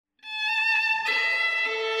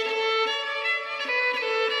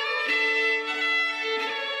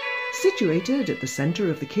Situated at the centre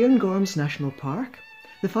of the Cairngorms National Park,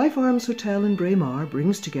 the Fife Arms Hotel in Braemar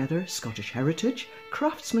brings together Scottish heritage,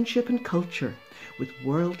 craftsmanship and culture with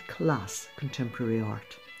world-class contemporary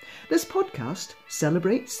art. This podcast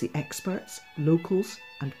celebrates the experts, locals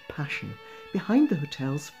and passion behind the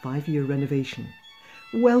hotel's 5-year renovation.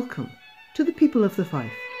 Welcome to the people of the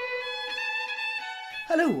Fife.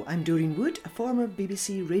 Hello, I'm Doreen Wood, a former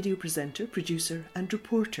BBC radio presenter, producer and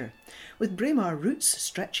reporter, with Braemar roots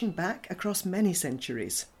stretching back across many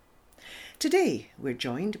centuries. Today we're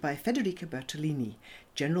joined by Federica Bertolini,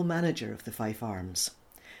 General Manager of the Fife Arms.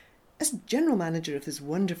 As General Manager of this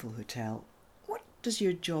wonderful hotel, what does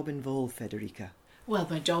your job involve, Federica? Well,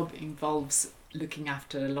 my job involves looking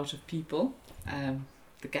after a lot of people,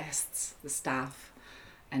 the guests, the staff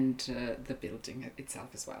and the building itself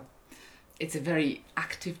as well. It's a very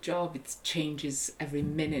active job. It changes every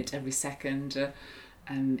minute, every second,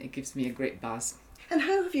 and it gives me a great buzz. And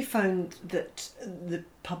how have you found that the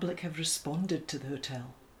public have responded to the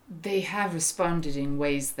hotel? They have responded in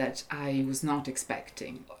ways that I was not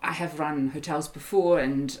expecting. I have run hotels before,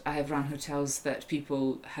 and I have run hotels that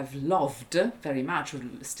people have loved very much, or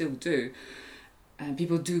still do.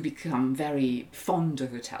 People do become very fond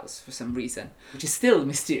of hotels for some reason, which is still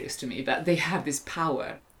mysterious to me, but they have this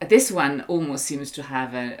power. This one almost seems to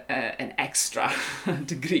have an extra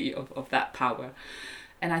degree of that power.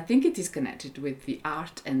 And I think it is connected with the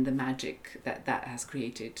art and the magic that has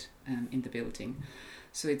created in the building.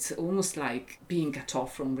 So it's almost like being cut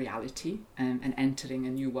off from reality and entering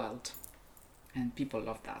a new world. And people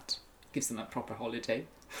love that. Gives them a proper holiday.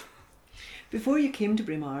 Before you came to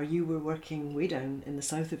Braemar, you were working way down in the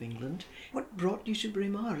south of England. What brought you to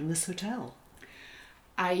Braemar in this hotel?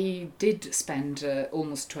 I did spend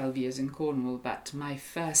almost 12 years in Cornwall, but my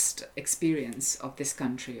first experience of this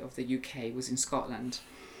country, of the UK, was in Scotland.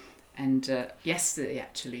 And yesterday,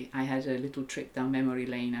 actually, I had a little trip down memory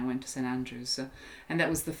lane. I went to St Andrews, and that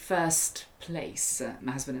was the first place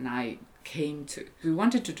my husband and I came to. We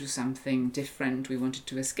wanted to do something different. We wanted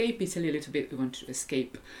to escape Italy a little bit. We wanted to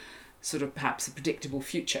escape sort of perhaps a predictable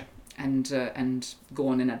future and go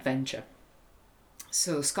on an adventure.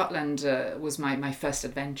 So Scotland was my first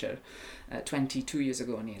adventure 22 years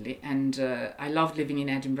ago nearly, and I loved living in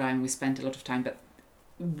Edinburgh, and we spent a lot of time, but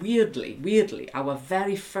weirdly, our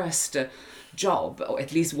very first job, or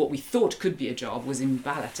at least what we thought could be a job, was in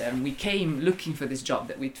Ballater, and we came looking for this job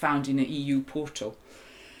that we'd found in an EU portal.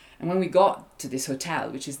 And when we got to this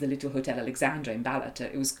hotel, which is the little Hotel Alexandra in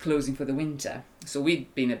Ballater, it was closing for the winter. So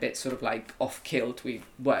we'd been a bit sort of like off-kilt. We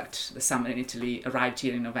worked the summer in Italy, arrived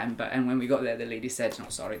here in November, and when we got there, the lady said, "No,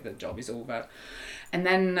 sorry, the job is over." And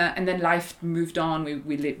then life moved on. We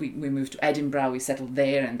moved to Edinburgh, we settled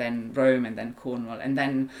there, and then Rome, and then Cornwall. And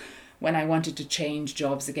then when I wanted to change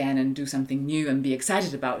jobs again and do something new and be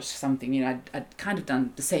excited about something, I'd kind of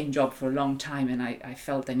done the same job for a long time, and I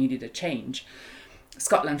felt I needed a change.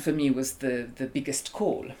 Scotland for me was the biggest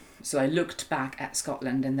call. So I looked back at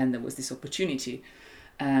Scotland, and then there was this opportunity,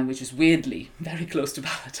 which was weirdly very close to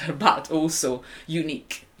Ballater, but also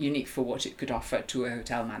unique for what it could offer to a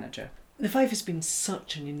hotel manager. The Fife has been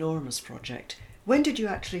such an enormous project. When did you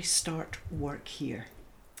actually start work here?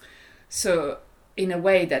 So in a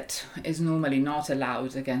way that is normally not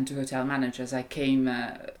allowed again to hotel managers, I came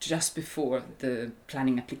just before the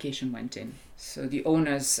planning application went in. So the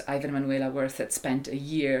owners, Ivan and Manuela Worth, had spent a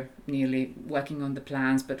year nearly working on the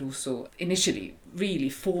plans, but also initially really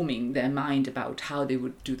forming their mind about how they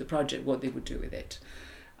would do the project, what they would do with it.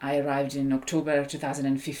 I arrived in October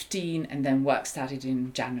 2015, and then work started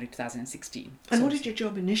in January 2016. And what did your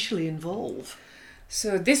job initially involve?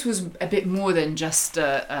 So this was a bit more than just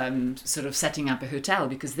sort of setting up a hotel,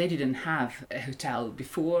 because they didn't have a hotel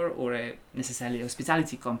before, or necessarily a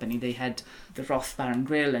hospitality company. They had the Roth Bar and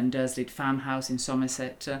Grill and Dursley Farmhouse in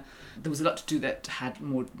Somerset. There was a lot to do that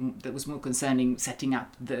was more concerning setting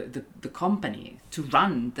up the company to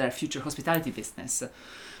run their future hospitality business.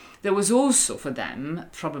 There was also for them,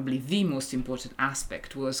 probably the most important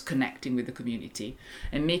aspect was connecting with the community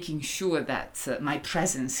and making sure that my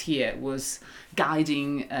presence here was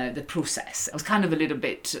guiding the process. I was kind of a little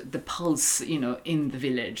bit the pulse, in the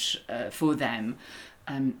village for them.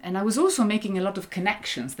 And I was also making a lot of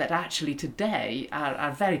connections that actually today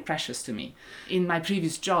are very precious to me. In my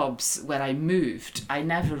previous jobs where I moved, I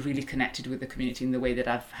never really connected with the community in the way that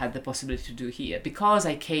I've had the possibility to do here. Because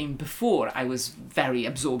I came before, I was very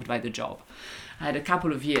absorbed by the job. I had a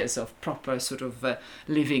couple of years of proper sort of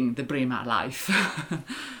living the Braemar life.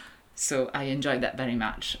 So I enjoyed that very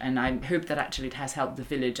much, and I hope that actually it has helped the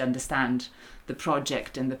village understand the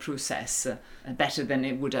project and the process better than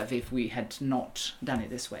it would have if we had not done it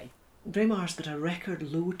this way. Braemar's got a record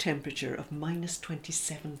low temperature of minus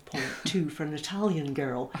 27.2 for an Italian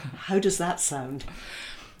girl. How does that sound?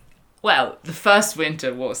 Well, the first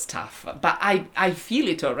winter was tough, but I feel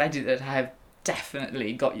it already that I have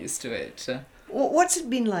definitely got used to it. What's it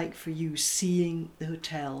been like for you seeing the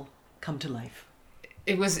hotel come to life?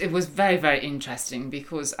 It was very, very interesting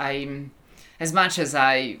because as much as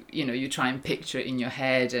you try and picture it in your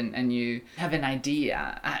head and you have an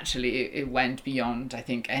idea, actually it went beyond, I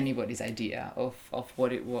think, anybody's idea of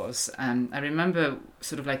what it was. I remember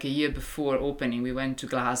sort of like a year before opening, we went to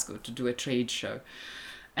Glasgow to do a trade show.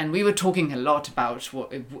 And we were talking a lot about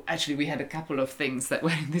actually we had a couple of things that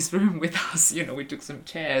were in this room with us. We took some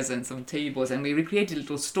chairs and some tables and we recreated a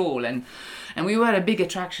little stall and we were a big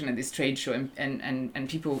attraction at this trade show and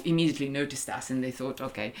people immediately noticed us and they thought,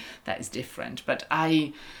 okay, that is different. But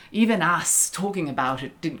even us talking about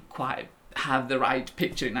it didn't quite have the right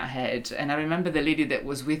picture in our head. And I remember the lady that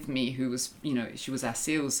was with me who was, she was our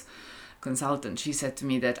sales consultant, she said to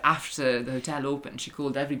me that after the hotel opened, she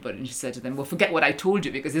called everybody and she said to them, well, forget what I told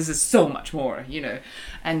you because this is so much more,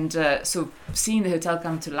 And so seeing the hotel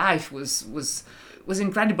come to life was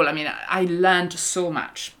incredible. I mean, I learned so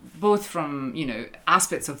much, both from,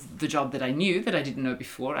 aspects of the job that I knew that I didn't know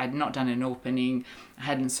before. I'd not done an opening. I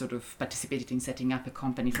hadn't sort of participated in setting up a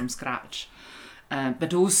company from scratch.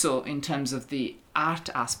 But also in terms of the art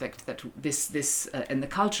aspect that this and the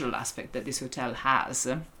cultural aspect that this hotel has,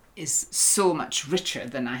 is so much richer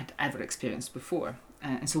than I had ever experienced before.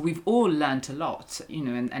 And so we've all learnt a lot,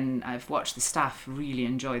 and I've watched the staff really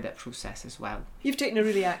enjoy that process as well. You've taken a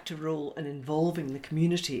really active role in involving the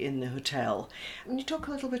community in the hotel. Can you talk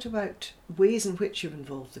a little bit about ways in which you've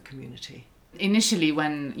involved the community? Initially,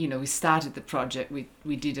 when we started the project,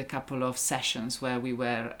 we did a couple of sessions where we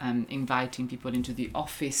were inviting people into the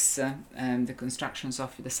office, the constructions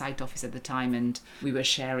office, the site office at the time, and we were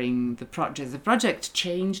sharing the project. The project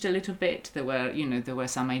changed a little bit. There were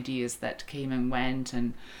some ideas that came and went,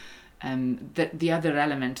 and the other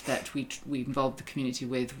element that we involved the community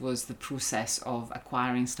with was the process of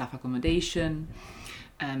acquiring staff accommodation.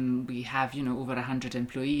 We have over 100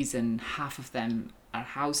 employees, and half of them are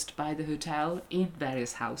housed by the hotel in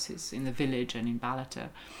various houses in the village and in Ballater.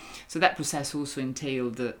 So that process also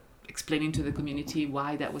entailed explaining to the community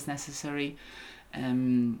why that was necessary,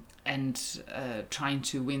 and trying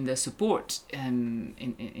to win their support in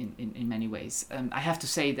many ways. I have to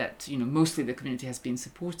say that mostly the community has been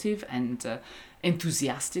supportive and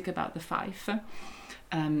enthusiastic about the Fife.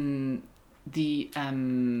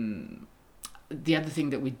 The other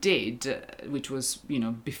thing that we did, which was,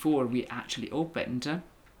 before we actually opened,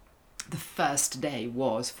 the first day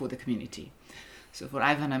was for the community. So for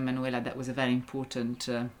Ivan and Manuela, that was a very important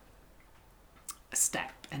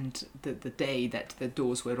step. And the day that the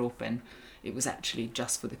doors were open, it was actually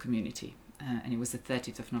just for the community. And it was the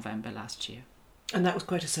 30th of November last year. And that was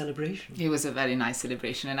quite a celebration. It was a very nice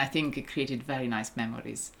celebration. And I think it created very nice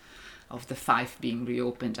memories of the Fife being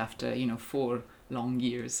reopened after, 4 long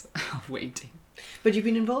years of waiting. But you've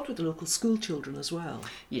been involved with the local school children as well.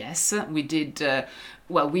 Yes, we did.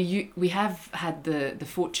 We have had the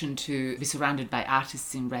fortune to be surrounded by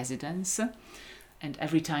artists in residence. And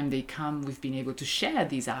every time they come, we've been able to share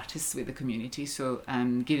these artists with the community. So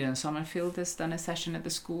Gideon Sommerfield has done a session at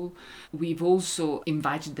the school. We've also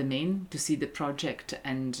invited them in to see the project.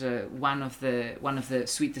 And one of the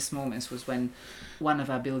sweetest moments was when one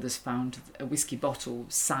of our builders found a whiskey bottle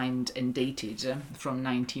signed and dated from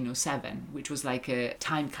 1907, which was like a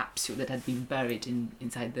time capsule that had been buried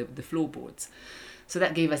inside the floorboards. So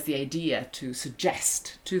that gave us the idea to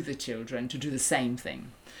suggest to the children to do the same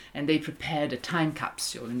thing. And they prepared a time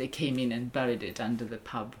capsule and they came in and buried it under the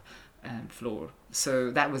pub floor.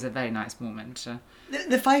 So that was a very nice moment.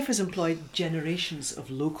 The Fife has employed generations of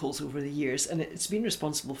locals over the years, and it's been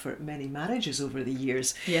responsible for many marriages over the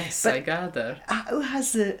years. Yes, but I gather. How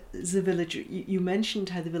has the village, you mentioned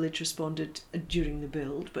how the village responded during the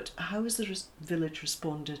build, but how has the village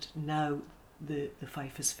responded now the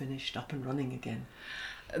Fife is finished, up and running again?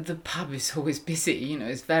 The pub is always busy,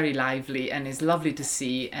 it's very lively and it's lovely to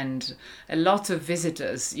see. And a lot of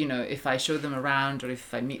visitors, if I show them around or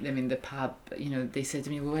if I meet them in the pub, they say to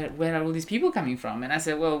me, where are all these people coming from? And I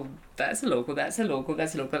say, well, that's a local.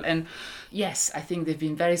 And yes, I think they've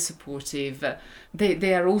been very supportive.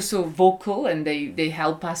 They are also vocal and they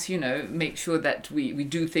help us, make sure that we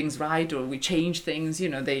do things right or we change things,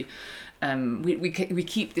 we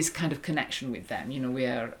keep this kind of connection with them. We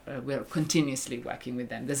are continuously working with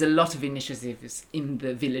them. There's a lot of initiatives in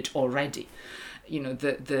the village already.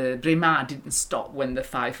 the Braemar didn't stop when the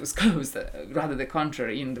Fife was closed. Rather the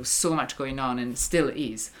contrary, there was so much going on, and still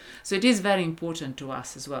is. So it is very important to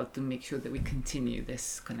us as well to make sure that we continue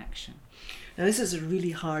this connection. Now, this is a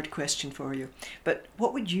really hard question for you, but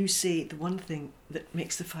what would you say the one thing that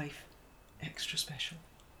makes the Fife extra special?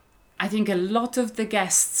 I think a lot of the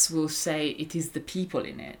guests will say it is the people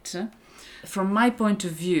in it. From my point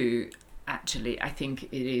of view, actually, I think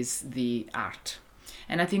it is the art.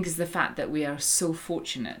 And I think it's the fact that we are so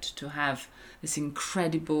fortunate to have this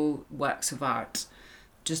incredible works of art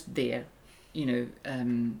just there,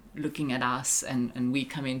 looking at us, and we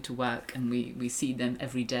come into work and we see them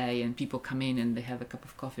every day, and people come in and they have a cup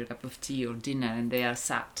of coffee or a cup of tea or dinner, and they are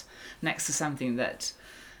sat next to something that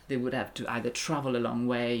they would have to either travel a long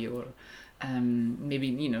way or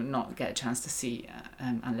maybe not get a chance to see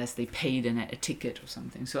unless they paid a ticket or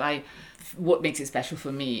something. So what makes it special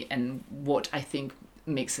for me, and what I think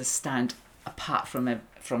makes us stand apart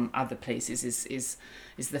from other places is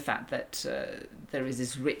the fact that there is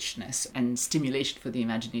this richness and stimulation for the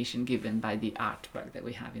imagination given by the artwork that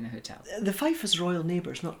we have in the hotel. The Fife has royal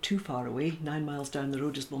neighbours not too far away. 9 miles down the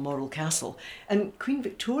road is Balmoral Castle, and Queen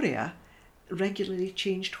Victoria regularly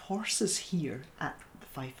changed horses here at the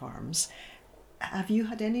Fife Arms. Have you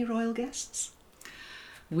had any royal guests?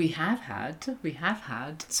 We have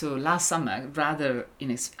had. So last summer, rather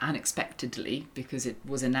unexpectedly, because it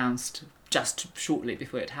was announced just shortly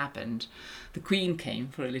before it happened, the Queen came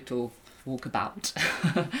for a little walkabout.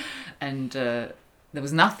 And there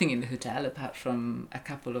was nothing in the hotel apart from a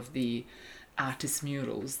couple of the artist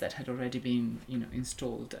murals that had already been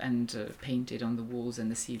installed and painted on the walls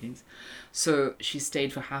and the ceilings. So she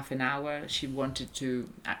stayed for half an hour. She wanted to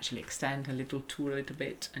actually extend her little tour a little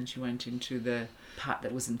bit, and she went into the part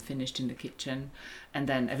that wasn't finished in the kitchen, and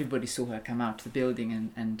then everybody saw her come out to the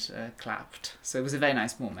building and clapped. So it was a very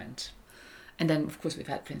nice moment. And then of course we've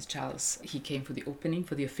had Prince Charles. He came for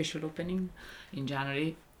the official opening in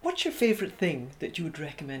January. What's your favourite thing that you would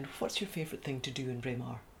recommend? What's your favourite thing to do in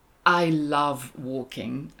Braemar? I love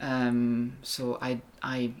walking, so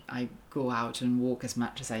I go out and walk as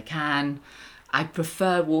much as I can. I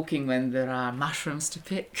prefer walking when there are mushrooms to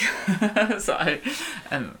pick. So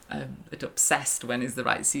I'm a bit obsessed when is the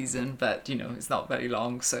right season, but it's not very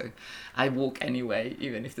long, so I walk anyway,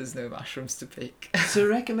 even if there's no mushrooms to pick. So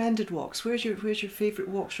recommended walks. Where's your favourite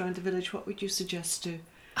walks around the village? What would you suggest to?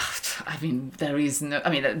 I mean, there is no.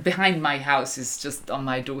 I mean, behind my house is just on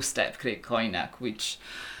my doorstep, Cairngorms, which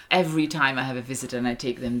every time I have a visitor and I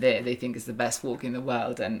take them there, they think it's the best walk in the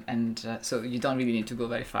world, and so you don't really need to go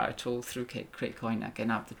very far at all through Cairngorms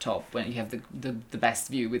and up the top when you have the best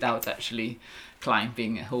view without actually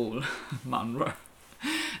climbing a whole Munro.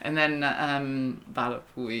 And then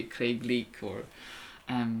Ballapui, Craigleek, or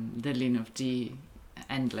the Linn of Dee,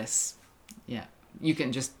 endless. Yeah, you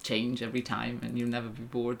can just change every time and you'll never be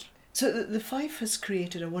bored. So the Fife has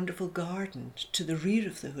created a wonderful garden to the rear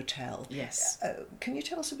of the hotel. Yes. Can you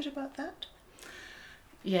tell us a bit about that?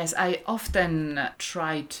 Yes, I often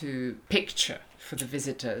try to picture for the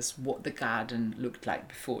visitors what the garden looked like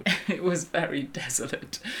before. It was very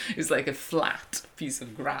desolate. It was like a flat piece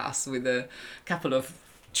of grass with a couple of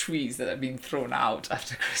trees that had been thrown out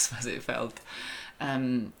after Christmas, it felt.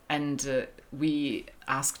 And we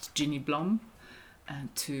asked Ginny Blom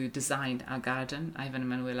to design our garden. Ivan and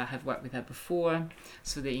Manuela have worked with her before,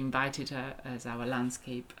 so they invited her as our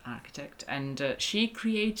landscape architect, and she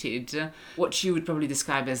created what she would probably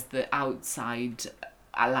describe as the outside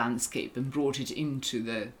landscape and brought it into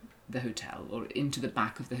the hotel, or into the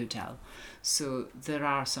back of the hotel. So there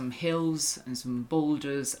are some hills and some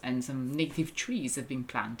boulders and some native trees have been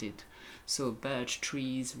planted. So birch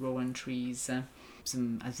trees, rowan trees,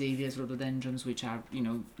 some azaleas, rhododendrons, which are,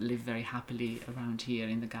 live very happily around here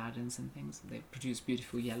in the gardens and things. They produce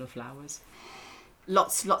beautiful yellow flowers.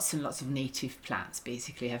 Lots and lots of native plants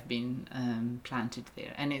basically have been planted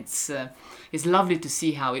there, and it's lovely to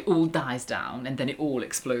see how it all dies down and then it all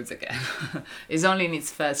explodes again. It's only in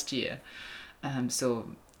its first year,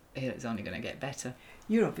 so it's only going to get better.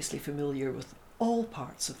 You're obviously familiar with all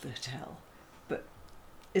parts of the hotel, but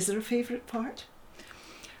is there a favourite part?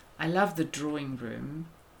 I love the drawing room.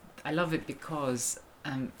 I love it because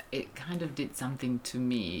it kind of did something to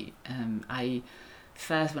me. When I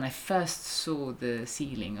first saw the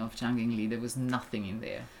ceiling of Changgingli, there was nothing in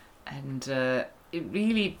there, and it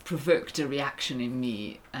really provoked a reaction in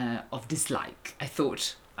me of dislike. I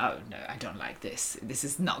thought, oh no, I don't like this. This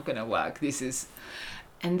is not going to work.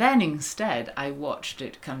 And then instead, I watched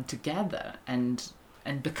it come together and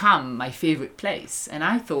become my favourite place. And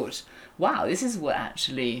I thought, wow, this is what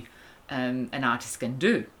actually an artist can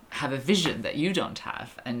do. have a vision that you don't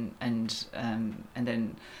have, and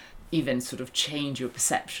then even sort of change your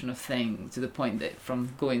perception of things to the point that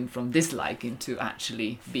from going from disliking to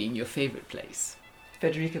actually being your favourite place.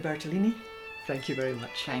 Federica Bertolini, thank you very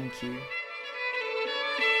much. Thank you.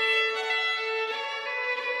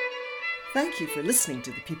 Thank you for listening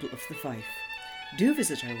to The People of the Fife. Do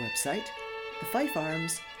visit our website,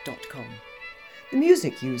 thefifearms.com. The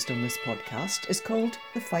music used on this podcast is called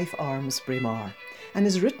the Fife Arms Braemar and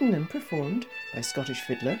is written and performed by Scottish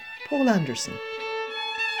fiddler Paul Anderson.